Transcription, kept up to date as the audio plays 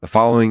The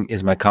following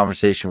is my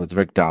conversation with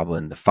Rick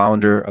Doblin, the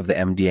founder of the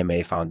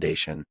MDMA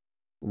Foundation.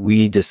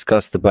 We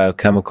discuss the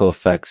biochemical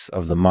effects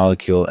of the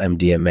molecule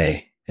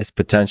MDMA, its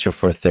potential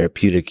for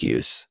therapeutic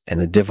use,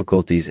 and the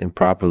difficulties in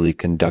properly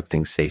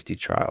conducting safety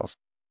trials.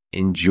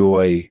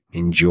 Enjoy.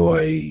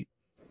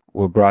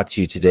 We're brought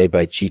to you today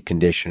by Cheek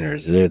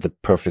Conditioners. They're the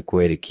perfect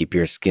way to keep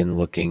your skin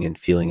looking and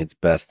feeling its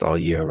best all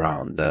year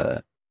round.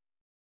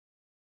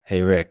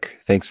 Hey, Rick,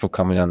 thanks for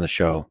coming on the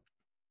show.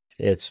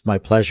 It's my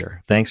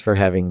pleasure. Thanks for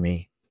having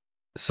me.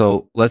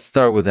 So let's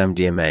start with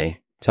MDMA.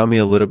 Tell me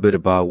a little bit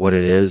about what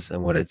it is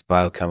and what its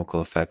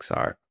biochemical effects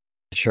are.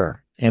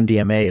 Sure.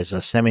 MDMA is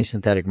a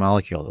semi-synthetic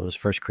molecule that was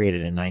first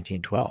created in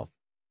 1912.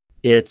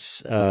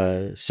 It's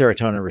a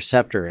serotonin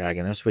receptor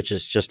agonist, which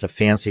is just a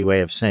fancy way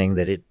of saying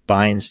that it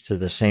binds to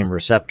the same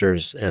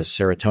receptors as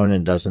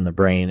serotonin does in the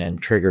brain and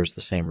triggers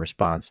the same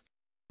response.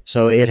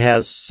 So it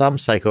has some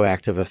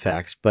psychoactive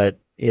effects,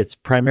 but it's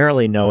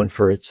primarily known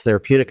for its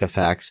therapeutic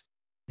effects.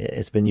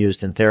 It's been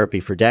used in therapy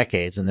for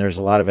decades, and there's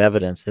a lot of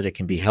evidence that it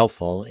can be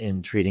helpful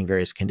in treating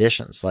various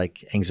conditions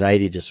like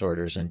anxiety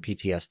disorders and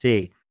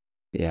PTSD.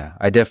 Yeah,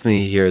 I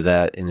definitely hear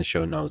that in the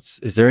show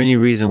notes. Is there any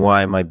reason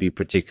why it might be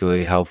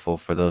particularly helpful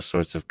for those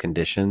sorts of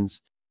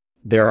conditions?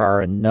 There are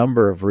a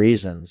number of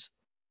reasons.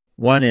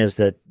 One is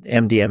that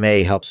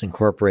MDMA helps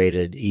incorporate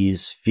and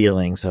ease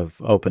feelings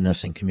of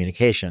openness and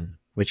communication,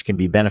 which can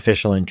be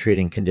beneficial in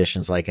treating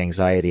conditions like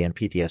anxiety and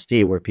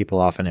PTSD, where people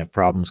often have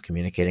problems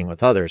communicating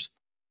with others.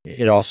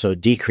 It also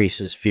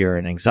decreases fear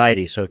and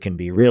anxiety, so it can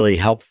be really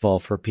helpful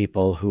for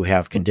people who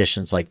have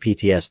conditions like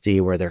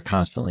PTSD where they're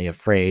constantly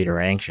afraid or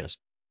anxious.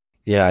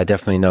 Yeah, I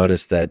definitely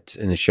noticed that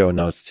in the show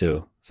notes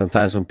too.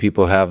 Sometimes when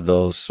people have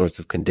those sorts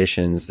of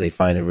conditions, they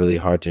find it really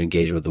hard to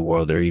engage with the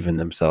world or even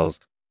themselves.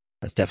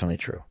 That's definitely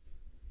true.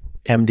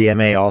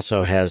 MDMA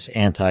also has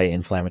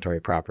anti-inflammatory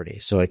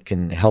properties, so it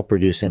can help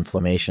reduce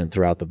inflammation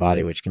throughout the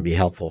body, which can be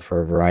helpful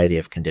for a variety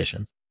of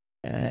conditions.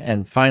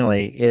 And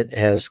finally, it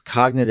has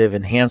cognitive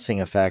enhancing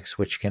effects,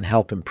 which can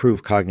help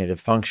improve cognitive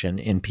function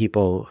in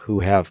people who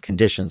have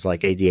conditions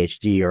like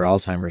ADHD or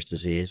Alzheimer's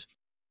disease.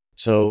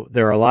 So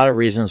there are a lot of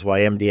reasons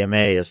why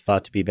MDMA is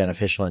thought to be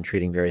beneficial in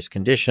treating various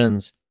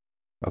conditions.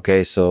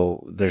 Okay,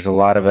 so there's a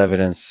lot of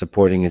evidence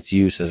supporting its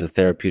use as a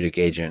therapeutic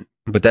agent,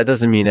 but that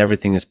doesn't mean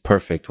everything is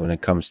perfect when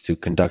it comes to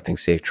conducting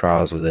safe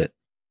trials with it.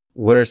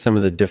 What are some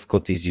of the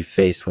difficulties you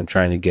faced when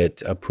trying to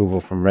get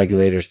approval from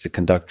regulators to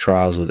conduct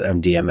trials with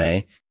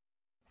MDMA?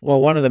 Well,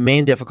 one of the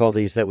main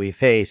difficulties that we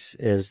face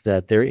is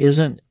that there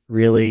isn't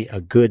really a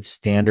good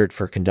standard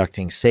for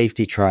conducting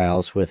safety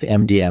trials with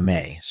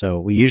MDMA. So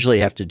we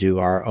usually have to do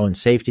our own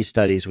safety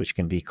studies, which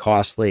can be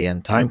costly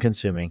and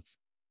time-consuming.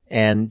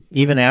 And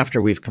even after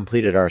we've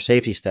completed our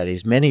safety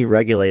studies, many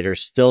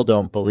regulators still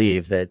don't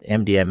believe that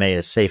MDMA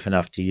is safe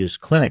enough to use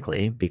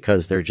clinically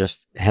because there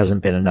just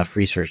hasn't been enough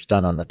research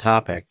done on the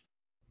topic.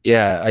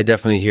 Yeah, I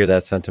definitely hear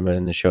that sentiment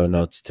in the show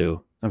notes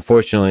too.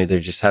 Unfortunately, there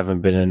just haven't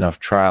been enough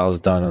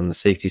trials done on the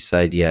safety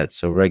side yet,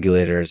 so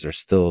regulators are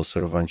still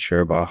sort of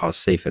unsure about how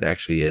safe it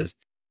actually is.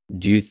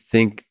 Do you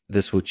think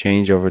this will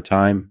change over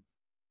time?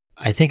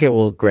 I think it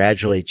will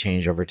gradually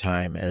change over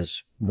time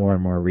as more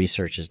and more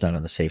research is done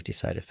on the safety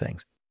side of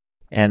things.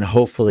 And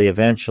hopefully,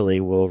 eventually,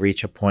 we'll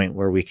reach a point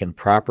where we can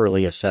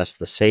properly assess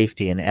the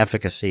safety and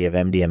efficacy of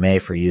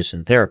MDMA for use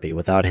in therapy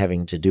without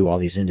having to do all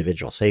these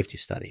individual safety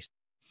studies.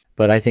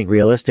 But I think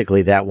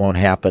realistically, that won't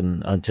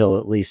happen until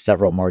at least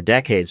several more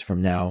decades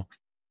from now.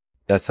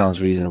 That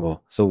sounds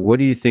reasonable. So what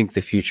do you think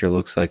the future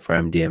looks like for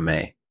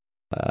MDMA?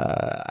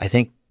 I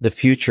think the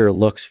future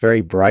looks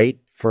very bright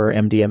for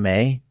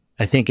MDMA.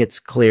 I think it's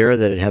clear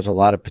that it has a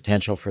lot of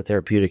potential for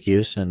therapeutic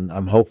use, and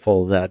I'm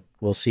hopeful that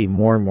we'll see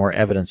more and more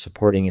evidence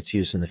supporting its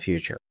use in the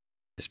future.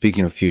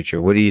 Speaking of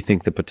future, what do you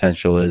think the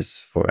potential is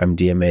for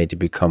MDMA to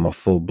become a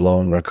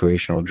full-blown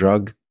recreational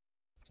drug?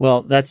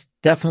 Well, that's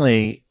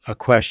definitely a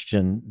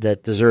question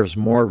that deserves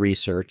more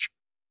research.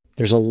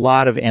 There's a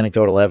lot of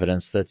anecdotal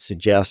evidence that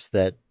suggests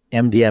that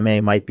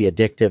MDMA might be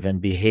addictive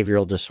and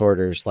behavioral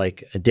disorders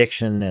like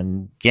addiction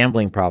and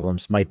gambling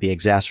problems might be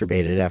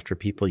exacerbated after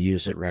people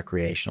use it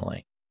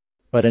recreationally.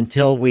 But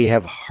until we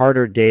have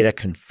harder data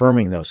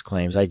confirming those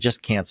claims, I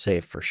just can't say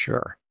for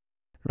sure.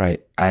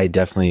 Right. I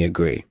definitely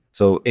agree.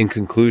 So in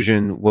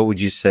conclusion, what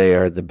would you say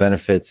are the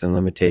benefits and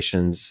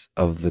limitations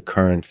of the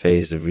current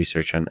phase of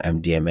research on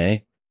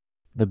MDMA?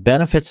 The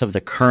benefits of the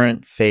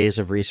current phase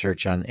of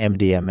research on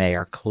MDMA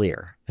are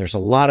clear. There's a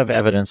lot of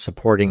evidence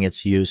supporting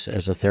its use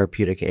as a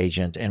therapeutic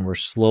agent, and we're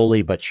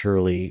slowly but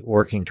surely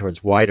working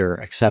towards wider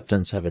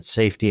acceptance of its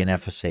safety and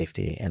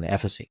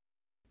efficacy.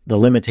 The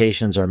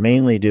limitations are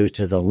mainly due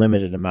to the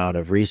limited amount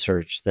of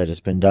research that has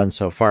been done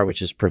so far,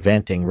 which is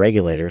preventing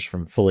regulators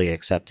from fully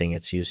accepting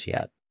its use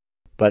yet.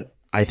 But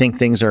I think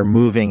things are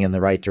moving in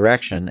the right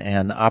direction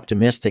and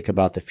optimistic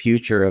about the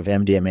future of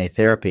MDMA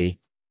therapy.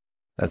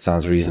 That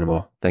sounds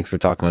reasonable. Thanks for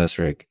talking with us,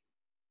 Rick.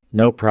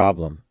 No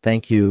problem.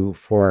 Thank you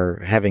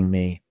for having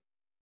me.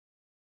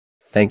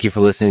 Thank you for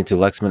listening to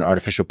Lexman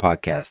Artificial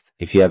Podcast.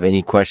 If you have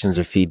any questions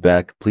or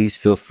feedback, please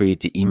feel free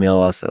to email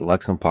us at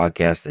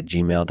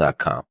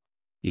lexmanpodcast@gmail.com.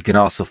 You can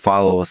also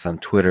follow us on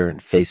Twitter and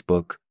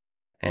Facebook.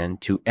 And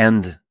to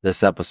end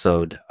this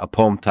episode, a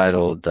poem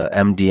titled The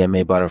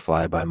MDMA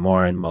Butterfly by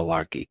Maureen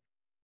Malarkey.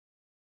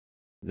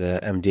 The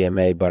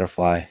MDMA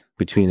butterfly,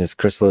 between its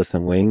chrysalis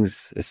and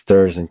wings, it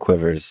stirs and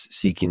quivers,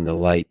 seeking the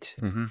light,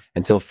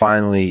 until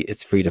finally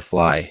it's free to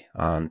fly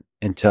on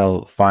its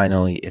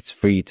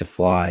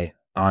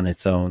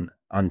own,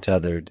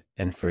 untethered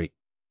and free.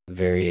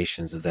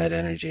 Variations of that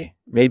energy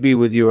may be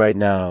with you right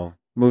now,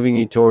 moving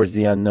you towards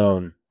the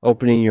unknown,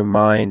 opening your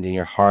mind and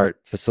your heart,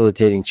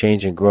 facilitating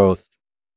change and growth.